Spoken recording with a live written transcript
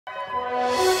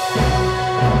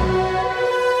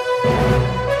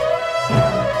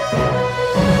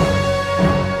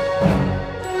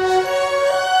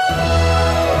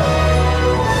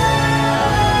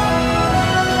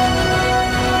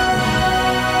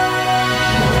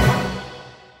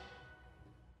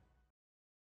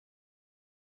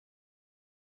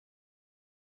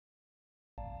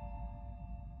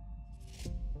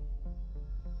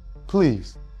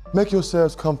Please, make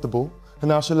yourselves comfortable,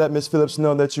 and I shall let Miss Phillips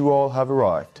know that you all have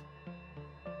arrived.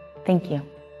 Thank you.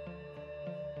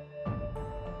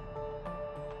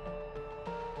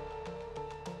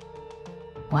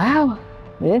 Wow,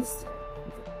 this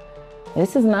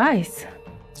is nice.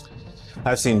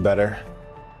 I've seen better.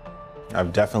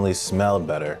 I've definitely smelled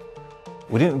better.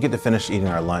 We didn't get to finish eating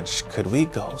our lunch. Could we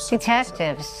go?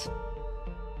 Detectives,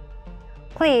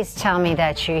 please tell me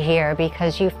that you're here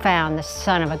because you found the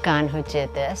son of a gun who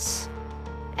did this,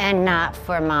 and not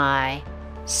for my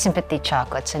sympathy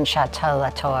chocolates and Chateau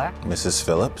Latour. Mrs.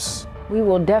 Phillips? We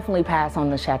will definitely pass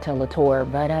on the Chateau Latour,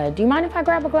 but do you mind if I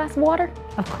grab a glass of water?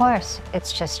 Of course,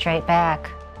 it's just straight back.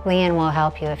 Leanne will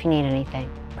help you if you need anything.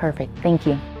 Perfect, thank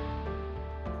you.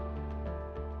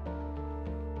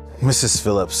 Mrs.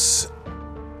 Phillips,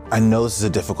 I know this is a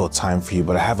difficult time for you,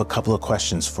 but I have a couple of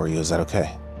questions for you. Is that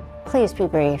okay? Please be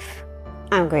brief.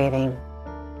 I'm grieving.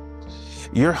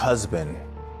 Your husband,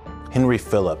 Henry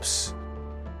Phillips,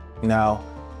 now,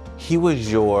 he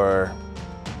was your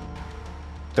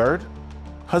third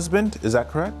husband, is that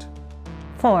correct?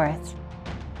 Fourth.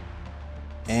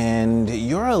 And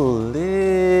you're a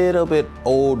little bit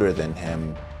older than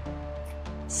him.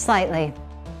 Slightly.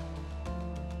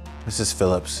 Mrs.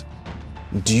 Phillips,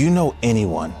 do you know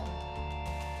anyone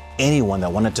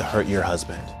that wanted to hurt your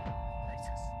husband?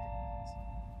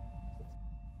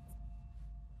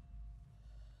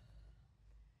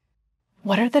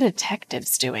 What are the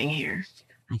detectives doing here?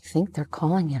 I think they're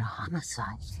calling it a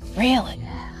homicide. Really?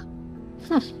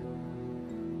 Yeah.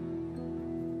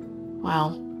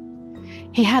 Well,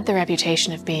 he had the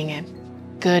reputation of being a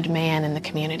good man in the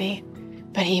community,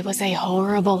 but he was a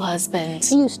horrible husband.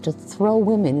 He used to throw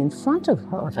women in front of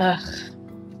her. Ugh.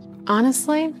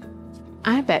 Honestly,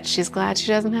 I bet she's glad she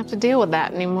doesn't have to deal with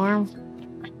that anymore.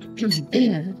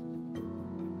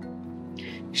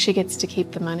 She gets to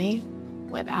keep the money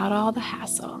without all the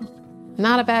hassle.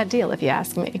 Not a bad deal, if you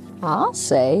ask me. I'll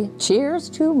say cheers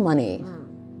to money.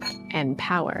 And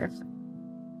power.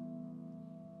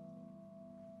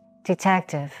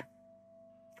 Detective,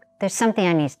 there's something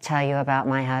I need to tell you about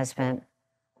my husband.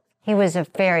 He was a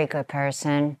very good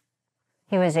person.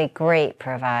 He was a great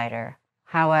provider.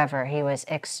 However, he was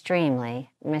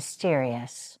extremely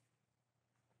mysterious.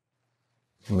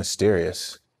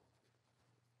 Mysterious?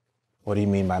 What do you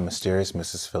mean by mysterious,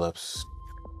 Mrs. Phillips?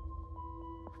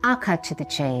 I'll cut to the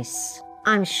chase.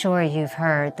 I'm sure you've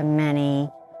heard the many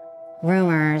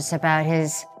rumors about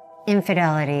his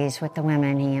infidelities with the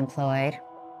women he employed.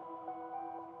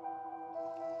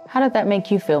 How did that make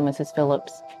you feel, Mrs.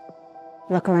 Phillips?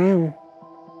 Look around.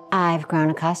 I've grown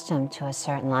accustomed to a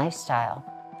certain lifestyle.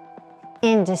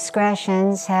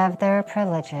 Indiscretions have their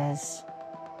privileges.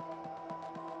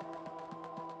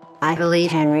 I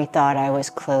believe Henry thought I was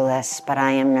clueless, but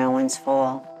I am no one's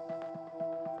fool.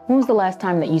 When was the last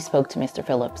time that you spoke to Mr.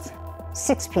 Phillips?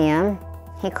 6 p.m.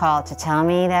 He called to tell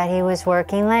me that he was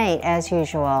working late, as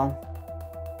usual.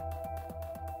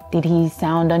 Did he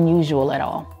sound unusual at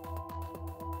all?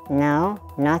 No,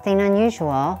 nothing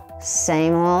unusual.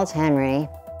 Same old Henry.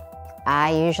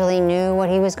 I usually knew what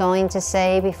he was going to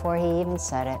say before he even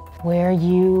said it. Were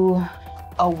you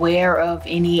aware of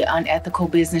any unethical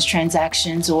business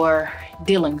transactions or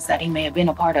dealings that he may have been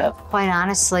a part of? Quite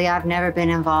honestly, I've never been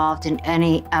involved in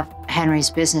any of Henry's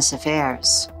business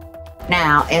affairs.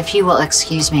 Now, if you will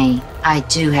excuse me, I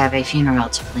do have a funeral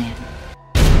to plan.